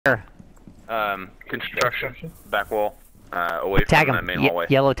Construction. Back wall. Away Tag from him. the main hallway.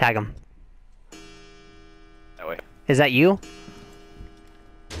 Yellow tag him. That way. Is that you?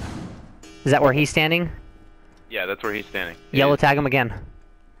 Is that where he's standing? Yeah, that's where he's standing. Yellow tag him again.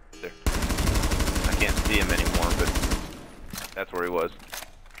 There. I can't see him anymore, but that's where he was.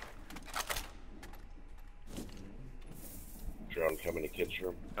 Drone coming to kids'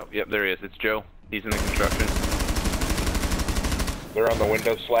 room. Oh, yep, there he is. It's Joe. He's in the construction. They're on the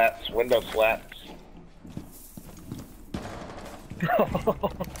window slats. Window slats.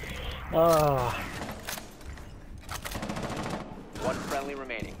 One friendly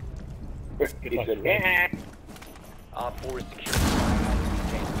remaining. He said, "Nah." Op 4 is secure.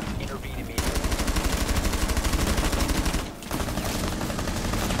 Intervene immediately.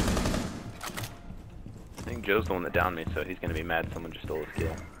 I think Joe's the one that downed me, so he's gonna be mad someone just stole his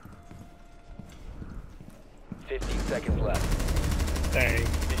kill. 15 seconds left. Dang.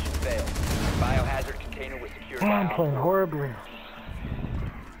 Mission failed. Biohazard container was secured by I'm Op playing 4. horribly.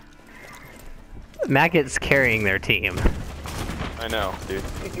 Maggott's carrying their team. I know, dude.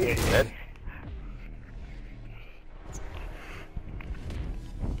 Dead?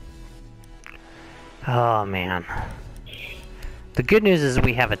 Oh man. The good news is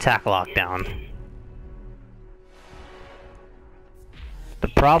we have attack lockdown. The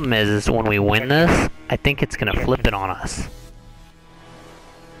problem is when we win this, I think it's gonna flip it on us.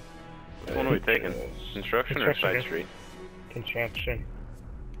 Which one are we taking? Construction or side Construction. street? Construction.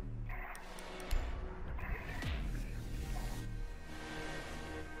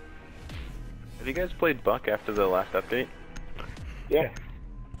 Have you guys played Buck after the last update? Yeah.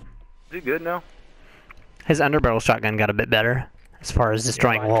 Is he good now? His underbarrel shotgun got a bit better as far as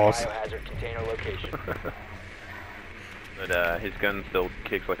destroying walls. Biohazard container location. But his gun still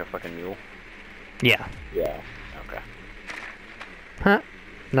kicks like a fucking mule. Yeah. Yeah. Okay. Huh.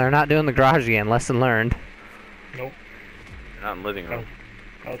 They're not doing the garage again, lesson learned. Nope. Not in living room.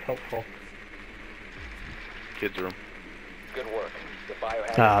 That was helpful. Kids room. Good work. The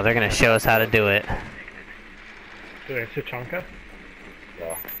biohazard. Oh, they're gonna show us how to do it. Do they Tachanka?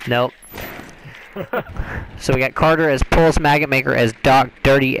 Yeah. Nope. So we got Carter as Pulse, Maggot Maker as Doc,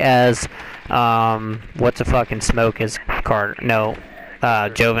 Dirty as, what's a fucking Smoke as Carter. No,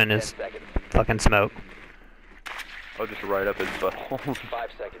 Joven is 10 seconds. fucking Smoke. I'll just right up his butthole. 5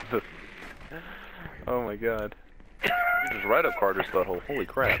 seconds. Oh my god. You just right up Carter's butthole. Holy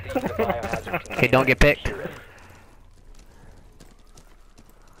crap. The biohazard Okay, don't get picked. container.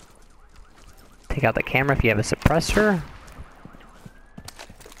 Take out the camera if you have a suppressor.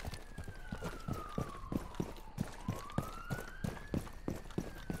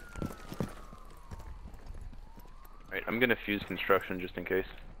 Alright, I'm gonna fuse construction just in case.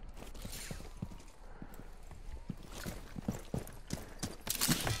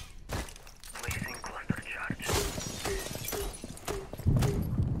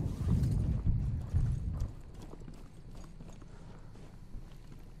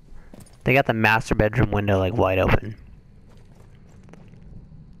 They got the master bedroom window like wide open.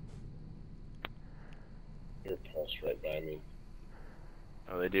 Your pulse right by me.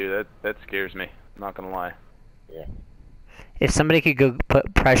 Oh, they do. That scares me. I'm not gonna lie. Yeah. If somebody could go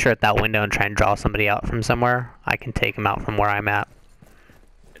put pressure at that window and try and draw somebody out from somewhere, I can take them out from where I'm at.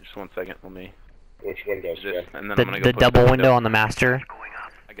 Just 1 second. Let me. Which window, Just, Sped? and then The, I'm gonna go the put double the window on the master,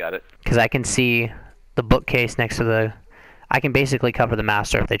 I got it. because I can see the bookcase next to the... I can basically cover the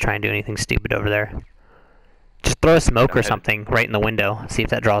master if they try and do anything stupid over there. Just throw a smoke or something right in the window. See if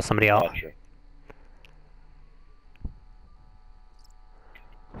that draws somebody out. Gotcha.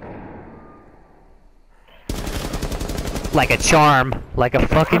 Like a charm. Like a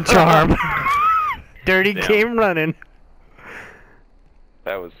fucking charm. Dirty Damn. came running.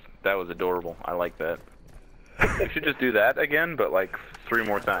 That was adorable. I like that. We should just do that again, but like 3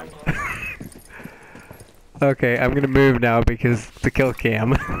 more times. Okay, I'm gonna move now because the kill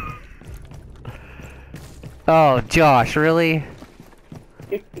cam. Oh, Josh, really?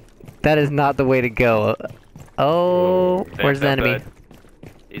 That is not the way to go. Oh, where's the enemy?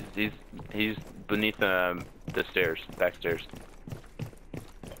 He's beneath the stairs, back stairs.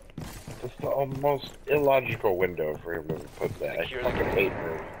 It's the almost illogical window for him to put that. I Secure the fucking hate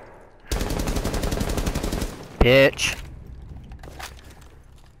her. Bitch.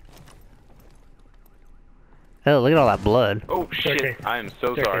 Oh, look at all that blood. Oh shit! okay. I am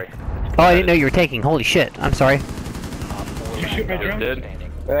so It's sorry. okay. Oh, I didn't know you were taking. Holy shit. I'm sorry. Did you shoot my drone? Did?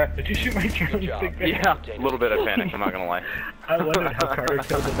 Did you shoot my drone? Good job. Big fan? Yeah, a little bit. I panicked. I'm not gonna lie. I wondered how Carter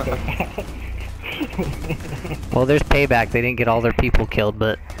killed him so fast. Well, there's payback. They didn't get all their people killed,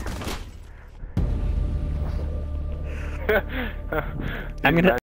 but... I'm gonna